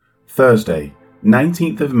Thursday,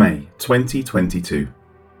 19th of May, 2022.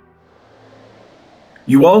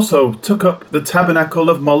 You also took up the tabernacle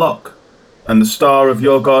of Moloch, and the star of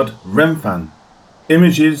your god Remphan,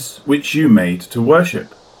 images which you made to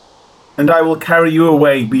worship. And I will carry you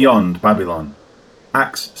away beyond Babylon.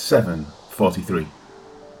 Acts 7:43.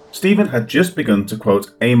 Stephen had just begun to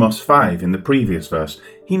quote Amos 5 in the previous verse.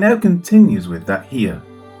 He now continues with that here.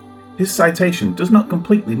 His citation does not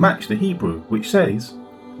completely match the Hebrew, which says,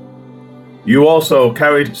 You also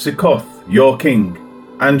carried Sikkoth, your king,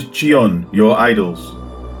 and Chion, your idols,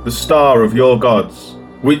 the star of your gods,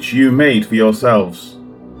 which you made for yourselves.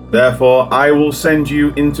 Therefore I will send you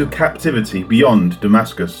into captivity beyond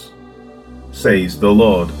Damascus, says the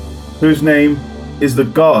Lord, whose name is the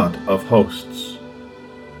God of hosts.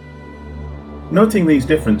 Noting these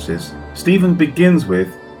differences, Stephen begins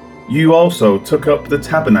with, You also took up the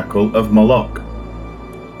tabernacle of Moloch.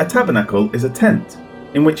 A tabernacle is a tent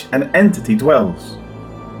in which an entity dwells.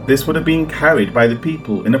 This would have been carried by the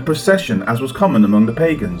people in a procession as was common among the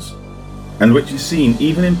pagans, and which is seen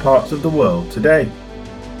even in parts of the world today.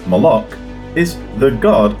 Moloch is the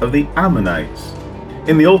god of the Ammonites.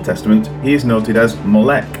 In the Old Testament, he is noted as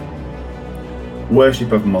Molech.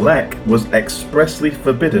 Worship of Molech was expressly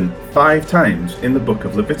forbidden 5 times in the book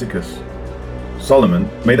of Leviticus. Solomon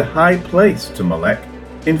made a high place to Molech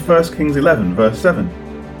in 1 Kings 11 verse 7.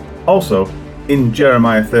 Also, in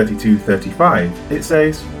Jeremiah 32:35, it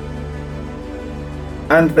says,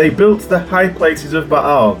 And they built the high places of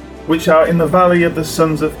Baal, which are in the valley of the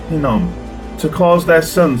sons of Hinnom, to cause their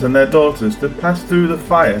sons and their daughters to pass through the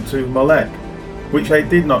fire to Molech, which I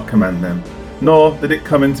did not command them, nor did it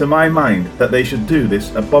come into my mind that they should do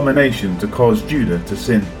this abomination to cause Judah to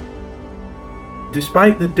sin.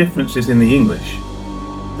 Despite the differences in the English,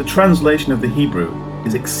 the translation of the Hebrew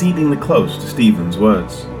is exceedingly close to Stephen's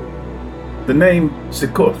words. The name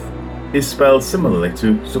Sikkoth is spelled similarly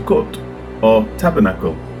to Sukkot, or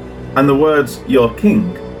tabernacle, and the words your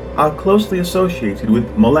king are closely associated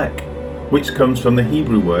with Molech, which comes from the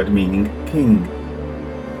Hebrew word meaning king.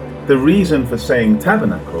 The reason for saying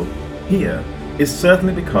tabernacle here is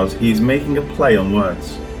certainly because he is making a play on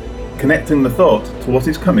words, connecting the thought to what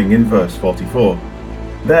is coming in verse 44.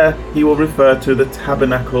 There he will refer to the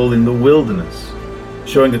tabernacle in the wilderness,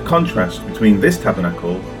 showing a contrast between this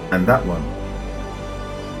tabernacle and that one.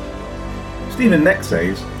 Stephen next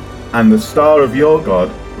says, And the star of your god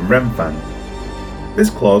Remphan. This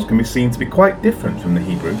clause can be seen to be quite different from the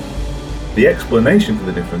Hebrew. The explanation for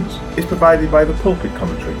the difference is provided by the pulpit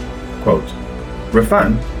commentary. Quote,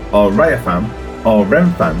 Rephan, or Ryapham, or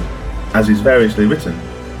Remphan, as is variously written,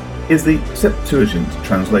 is the Septuagint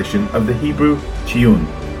translation of the Hebrew Chiun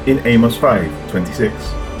in Amos 5:26.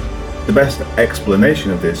 The best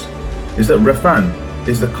explanation of this is that Rephan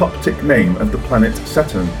is the Coptic name of the planet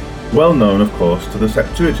Saturn, well known of course to the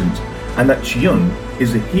Septuagint, and that Chiun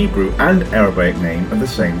is the Hebrew and Arabic name of the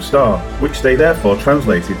same star, which they therefore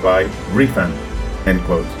translated by Rephan. End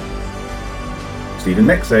quote. Stephen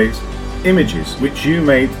next says, Images which you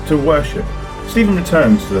made to worship. Stephen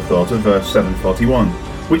returns to the thought of verse 741,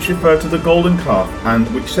 which referred to the golden calf and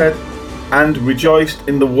which said, And rejoiced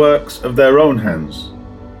in the works of their own hands.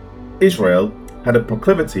 Israel had a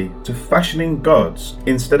proclivity to fashioning gods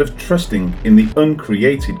instead of trusting in the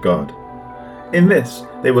uncreated God. In this,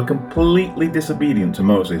 they were completely disobedient to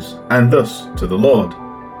Moses, and thus to the Lord.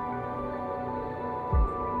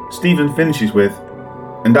 Stephen finishes with,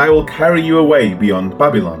 And I will carry you away beyond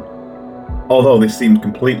Babylon. Although this seems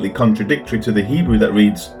completely contradictory to the Hebrew that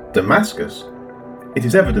reads Damascus, it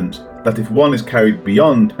is evident that if one is carried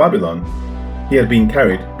beyond Babylon, he had been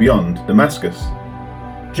carried beyond Damascus.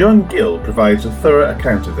 John Gill provides a thorough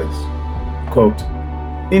account of this. Quote,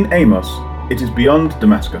 In Amos, it is beyond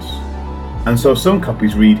Damascus, and so some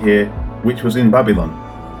copies read here, which was in Babylon,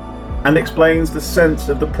 and explains the sense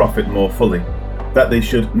of the prophet more fully, that they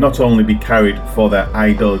should not only be carried for their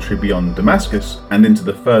idolatry beyond Damascus and into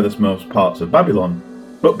the furthest most parts of Babylon,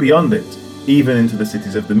 but beyond it, even into the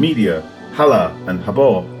cities of the Media, Halah and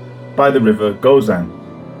Habor, by the river Gozan.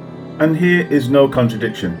 And here is no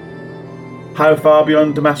contradiction. How far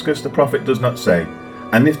beyond Damascus the prophet does not say,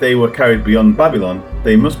 and if they were carried beyond Babylon,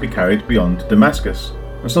 they must be carried beyond Damascus.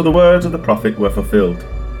 And so the words of the prophet were fulfilled.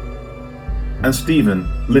 And Stephen,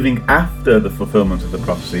 living after the fulfillment of the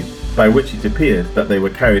prophecy, by which it appeared that they were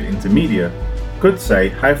carried into Media, could say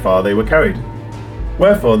how far they were carried.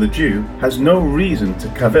 Wherefore the Jew has no reason to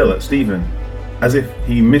cavil at Stephen, as if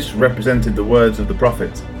he misrepresented the words of the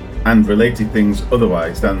prophet, and related things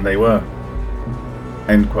otherwise than they were.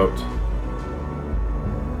 End quote.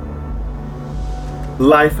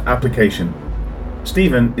 Life application.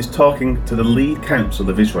 Stephen is talking to the lead council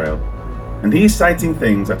of Israel, and he is citing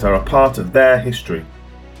things that are a part of their history.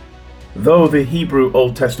 Though the Hebrew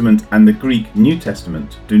Old Testament and the Greek New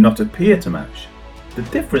Testament do not appear to match, the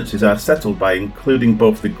differences are settled by including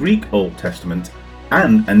both the Greek Old Testament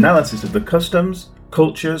and analysis of the customs,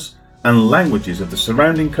 cultures, and languages of the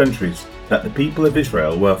surrounding countries that the people of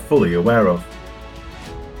Israel were fully aware of.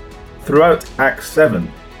 Throughout Acts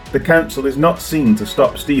 7, the council is not seen to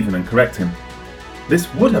stop Stephen and correct him.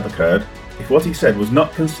 This would have occurred if what he said was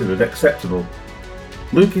not considered acceptable.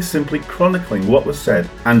 Luke is simply chronicling what was said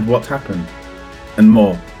and what happened. And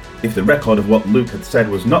more, if the record of what Luke had said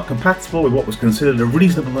was not compatible with what was considered a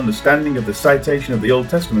reasonable understanding of the citation of the Old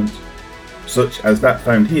Testament, such as that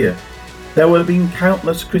found here, there would have been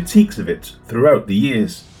countless critiques of it throughout the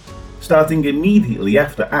years, starting immediately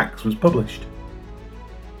after Acts was published.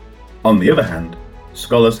 On the other hand,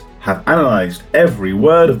 scholars have analysed every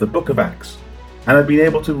word of the book of Acts and have been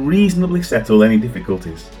able to reasonably settle any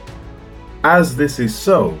difficulties. As this is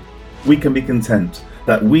so, we can be content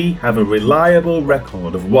that we have a reliable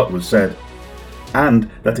record of what was said, and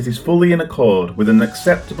that it is fully in accord with an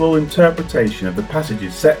acceptable interpretation of the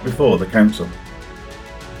passages set before the council.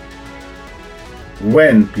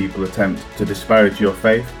 When people attempt to disparage your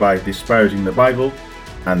faith by disparaging the Bible,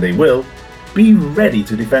 and they will, be ready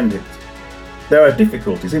to defend it. There are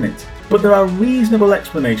difficulties in it, but there are reasonable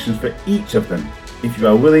explanations for each of them if you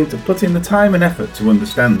are willing to put in the time and effort to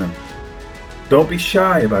understand them. Don't be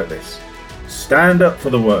shy about this. Stand up for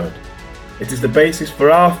the word. It is the basis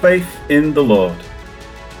for our faith in the Lord.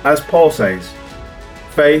 As Paul says,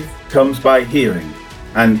 faith comes by hearing,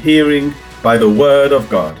 and hearing by the word of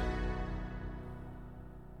God.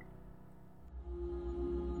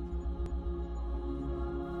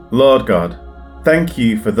 Lord God, thank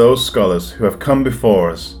you for those scholars who have come before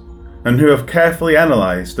us and who have carefully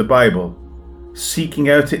analysed the Bible, seeking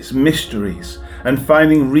out its mysteries and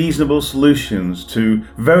finding reasonable solutions to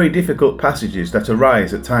very difficult passages that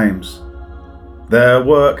arise at times. Their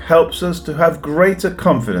work helps us to have greater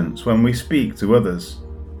confidence when we speak to others,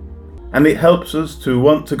 and it helps us to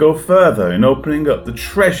want to go further in opening up the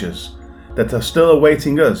treasures that are still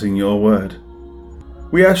awaiting us in your word.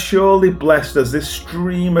 We are surely blessed as this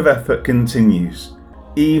stream of effort continues,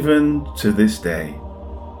 even to this day.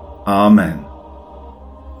 Amen.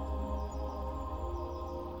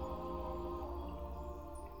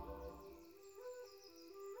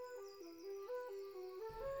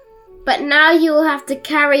 But now you will have to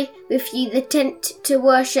carry with you the tent to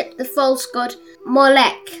worship the false god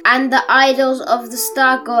Molech and the idols of the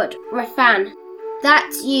star god Rephan,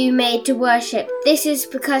 that you made to worship. This is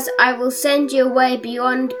because I will send you away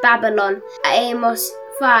beyond Babylon. Amos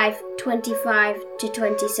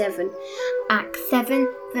 5:25-27. Acts 7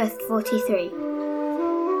 verse 43.